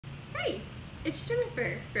Hi, it's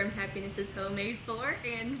Jennifer from Happiness is Homemade For,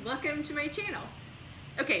 and welcome to my channel.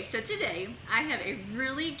 Okay, so today I have a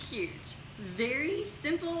really cute, very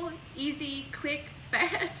simple, easy, quick,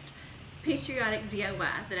 fast, patriotic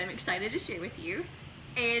DIY that I'm excited to share with you.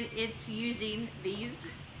 And it's using these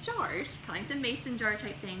jars, kind of like the mason jar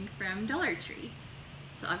type thing from Dollar Tree.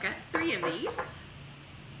 So I've got 3 of these.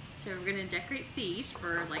 So we're gonna decorate these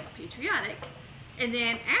for like patriotic. And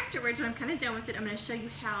then afterwards, when I'm kind of done with it, I'm going to show you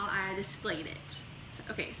how I displayed it. So,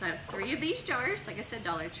 okay, so I have 3 of these jars, like I said,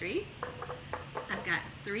 Dollar Tree. I've got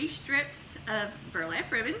 3 strips of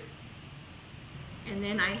burlap ribbon. And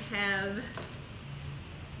then I have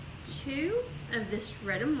 2 of this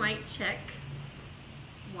red and white check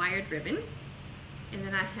wired ribbon. And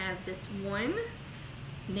then I have this 1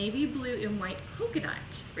 navy blue and white polka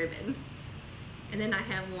dot ribbon. And then I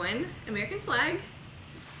have 1 American flag.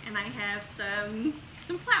 And I have some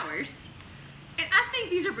flowers. And I think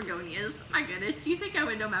these are begonias. My goodness, you think I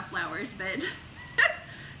would know my flowers, but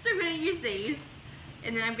so I'm gonna use these.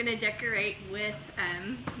 And then I'm gonna decorate with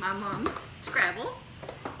my mom's Scrabble.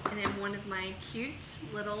 And then one of my cute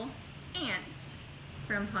little ants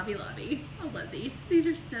from Hobby Lobby. I love these. These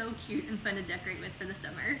are so cute and fun to decorate with for the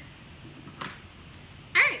summer. All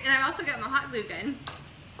right, and I've also got my hot glue gun.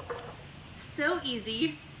 So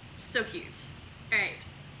easy, so cute. All right.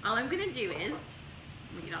 All I'm gonna do is,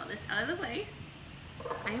 let me get all this out of the way.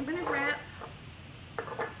 I am gonna wrap,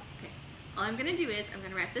 okay, all I'm gonna do is I'm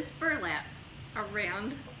gonna wrap this burlap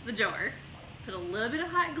around the jar, put a little bit of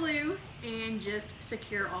hot glue, and just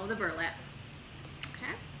secure all the burlap.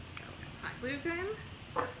 Okay, so hot glue gun,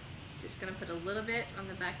 just gonna put a little bit on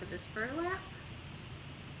the back of this burlap.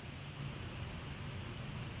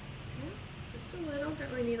 Okay, just a little, don't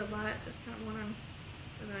really need a lot, just kind of one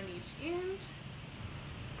on each end.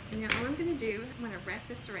 And now all I'm going to do, I'm going to wrap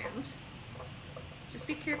this around. Just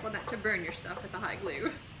be careful not to burn your stuff with the hot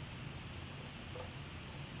glue.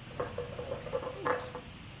 Right.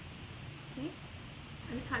 See?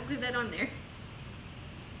 I just hot glued that on there.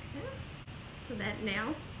 Okay. So that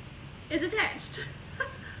now is attached.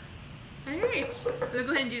 Alright. We'll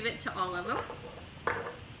go ahead and do that to all of them. Okay.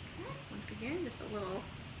 Once again, just a little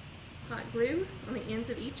hot glue on the ends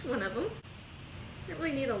of each one of them. Don't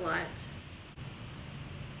really need a lot.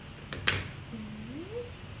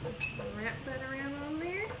 Just wrap that around on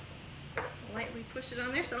there. Lightly push it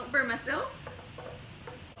on there so I don't burn myself.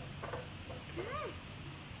 Okay.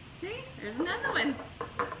 See? There's another one.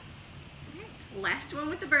 Alright. Last one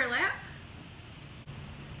with the burlap.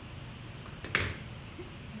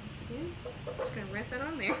 Once again, just gonna wrap that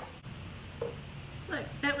on there. Look,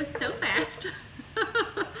 that was so fast.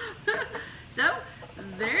 So,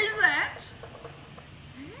 there's that.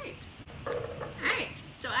 Alright. Alright,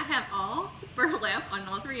 so I have all the burlap on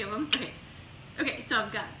all 3 of them. Okay, so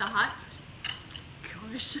I've got the hot,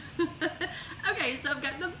 gosh. Okay, so I've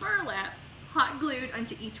got the burlap hot glued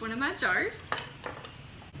onto each one of my jars.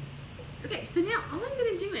 Okay, so now all I'm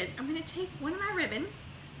gonna do is I'm gonna take one of my ribbons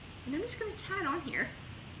and I'm just gonna tie it on here.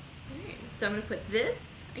 Alright, so I'm gonna put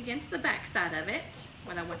this against the back side of it,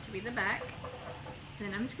 what I want to be the back, and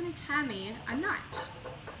then I'm just gonna tie me a knot.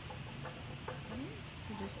 Okay,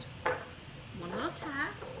 so just one little tie,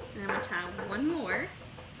 and I'm going to tie one more,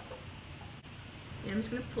 and I'm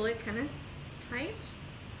just going to pull it kind of tight,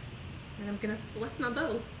 and I'm going to fluff my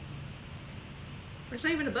bow. Or it's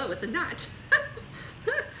not even a bow, it's a knot.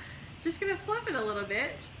 Just going to fluff it a little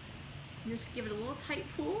bit, and just give it a little tight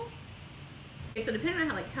pull. Okay, so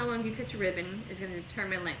depending on how long you cut your ribbon is going to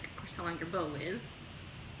determine, of course, how long your bow is.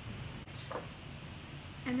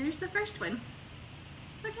 And there's the first one.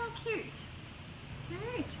 Look how cute. All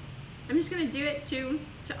right. I'm just going to do it to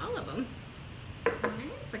all of them.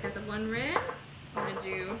 Alright, so I got the 1 red. I'm going to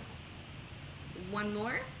do 1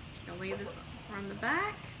 more. Just going to leave this on the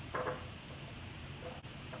back.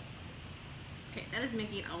 Okay, that is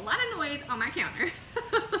making a lot of noise on my counter.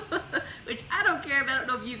 Which I don't care about. I don't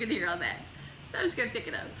know if you can hear all that. So I'm just going to pick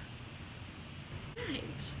it up.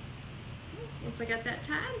 Alright. Once I got that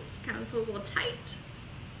tied, just kind of pull a little tight.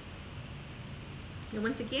 And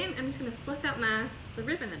once again, I'm just going to fluff out the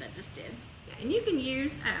ribbon that I just did. Yeah, and you can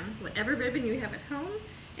use whatever ribbon you have at home.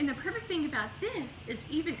 And the perfect thing about this is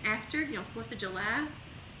even after, 4th of July,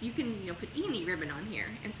 you can, put any ribbon on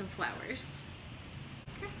here and some flowers.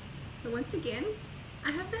 Okay. But once again,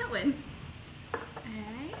 I have that one.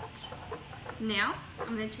 Alright. Now,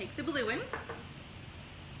 I'm going to take the blue one.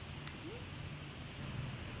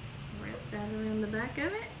 Wrap that around the back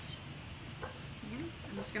of it. And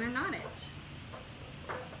I'm just going to knot it.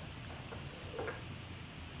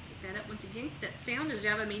 That up once again, that sound is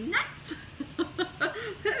driving me nuts.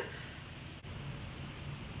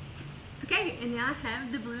 Okay, and now I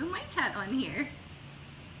have the blue and white tot on here.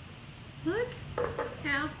 Look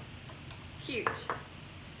how cute.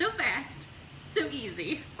 So fast, so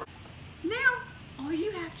easy. Now, all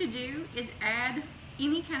you have to do is add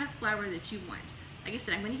any kind of flower that you want. Like I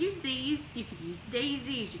said, I'm going to use these. You could use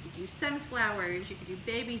daisies, you could use sunflowers, you could do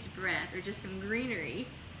baby's breath, or just some greenery.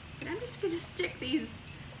 But I'm just going to stick these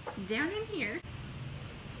down in here.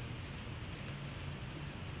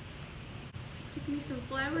 Stick me some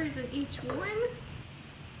flowers in each one.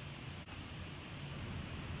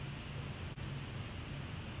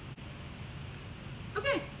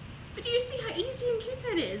 Okay, but do you see how easy and cute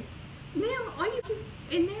that is? Now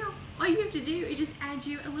all you have to do is just add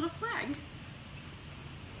you a little flag.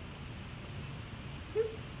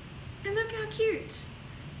 And look how cute.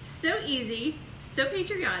 So easy, so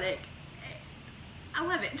patriotic. I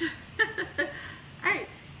love it. Alright,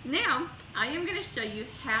 now I am going to show you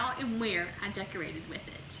how and where I decorated with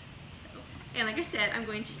it. And like I said, I'm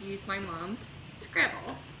going to use my mom's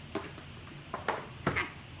Scrabble. Okay.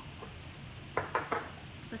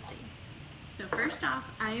 Let's see. So first off,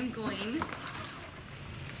 I am going...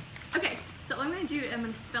 Okay, so what I'm going to do, I'm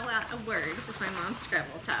going to spell out a word with my mom's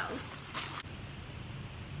Scrabble tiles.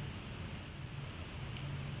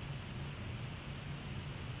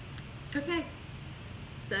 Okay,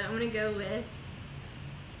 so I'm going to go with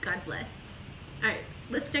God bless. Alright,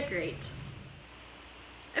 let's decorate.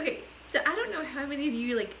 Okay, so I don't know how many of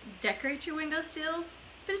you like decorate your windowsills,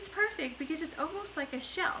 but it's perfect because it's almost like a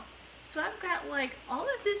shelf. So I've got like all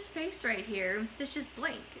of this space right here that's just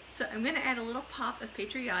blank. So I'm going to add a little pop of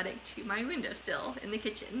Patriotic to my windowsill in the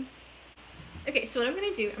kitchen. Okay, so what I'm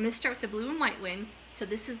going to do, I'm going to start with the blue and white one. So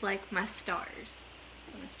this is like my stars.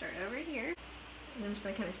 So I'm going to start over here. And I'm just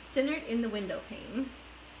going to kind of center it in the window pane.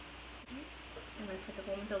 I'm going to put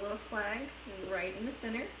the one with the little flag right in the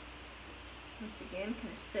center. Once again,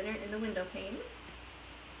 kind of center it in the window pane.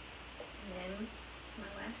 And then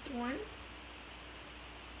my last one.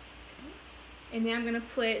 And now I'm going to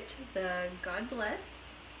put the God bless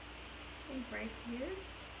right here.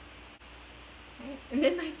 Okay. And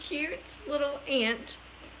then my cute little ant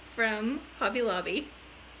from Hobby Lobby.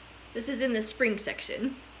 This is in the spring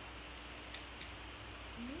section.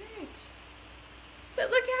 Alright. But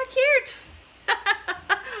look how cute!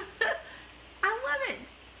 I love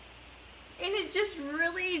it! And it just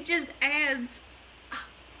really just adds,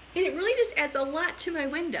 and it really just adds a lot to my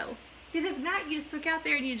window. Because if not, you just look out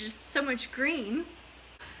there and you just so much green.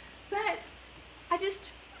 But I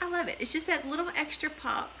love it. It's just that little extra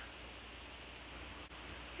pop.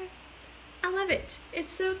 Okay. I love it.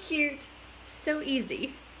 It's so cute, so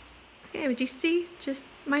easy. Okay, but you see just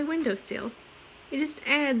my windowsill. It just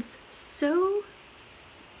adds so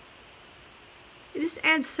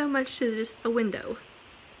much to just a window.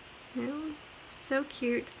 You know, so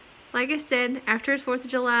cute. Like I said, after it's 4th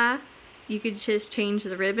of July, you could just change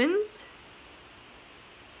the ribbons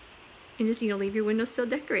and just, leave your windowsill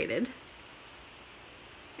decorated.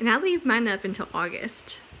 And I leave mine up until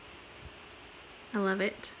August. I love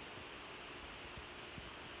it.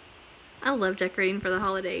 I love decorating for the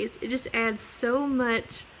holidays. It just adds so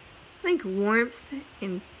much, I think, warmth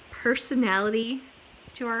and personality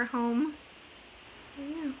to our home.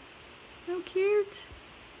 Yeah, so cute.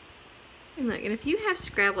 And look, and if you have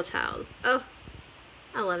Scrabble tiles, oh,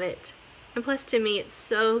 I love it. And plus to me, it's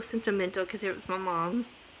so sentimental because it was my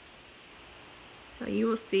mom's. So you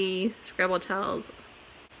will see Scrabble tiles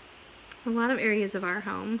in a lot of areas of our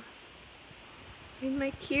home. And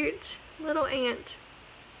my cute little ant.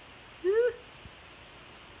 Woo.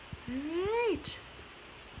 Alright.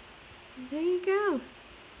 There you go.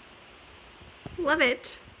 Love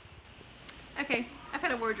it. Okay, I've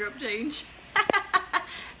had a wardrobe change.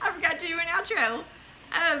 I forgot to do an outro.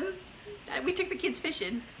 We took the kids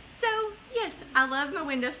fishing. So, yes, I love my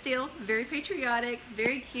windowsill. Very patriotic,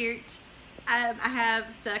 very cute. I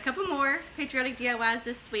have a couple more patriotic DIYs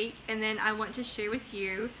this week, and then I want to share with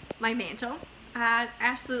you my mantle. I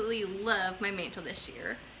absolutely love my mantle this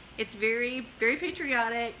year. It's very, very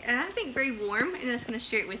patriotic, and I think very warm, and I'm just going to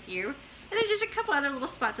share it with you. And then just a couple other little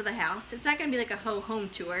spots of the house. It's not going to be like a whole home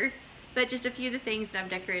tour, but just a few of the things that I've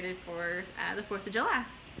decorated for the 4th of July.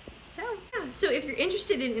 So if you're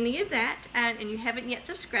interested in any of that and you haven't yet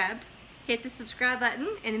subscribed, hit the subscribe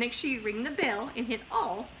button and make sure you ring the bell and hit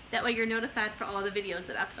all. That way you're notified for all the videos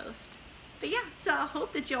that I post. But yeah, so I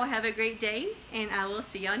hope that you all have a great day, and I will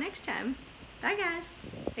see y'all next time. Bye guys.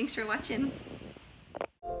 Thanks for watching.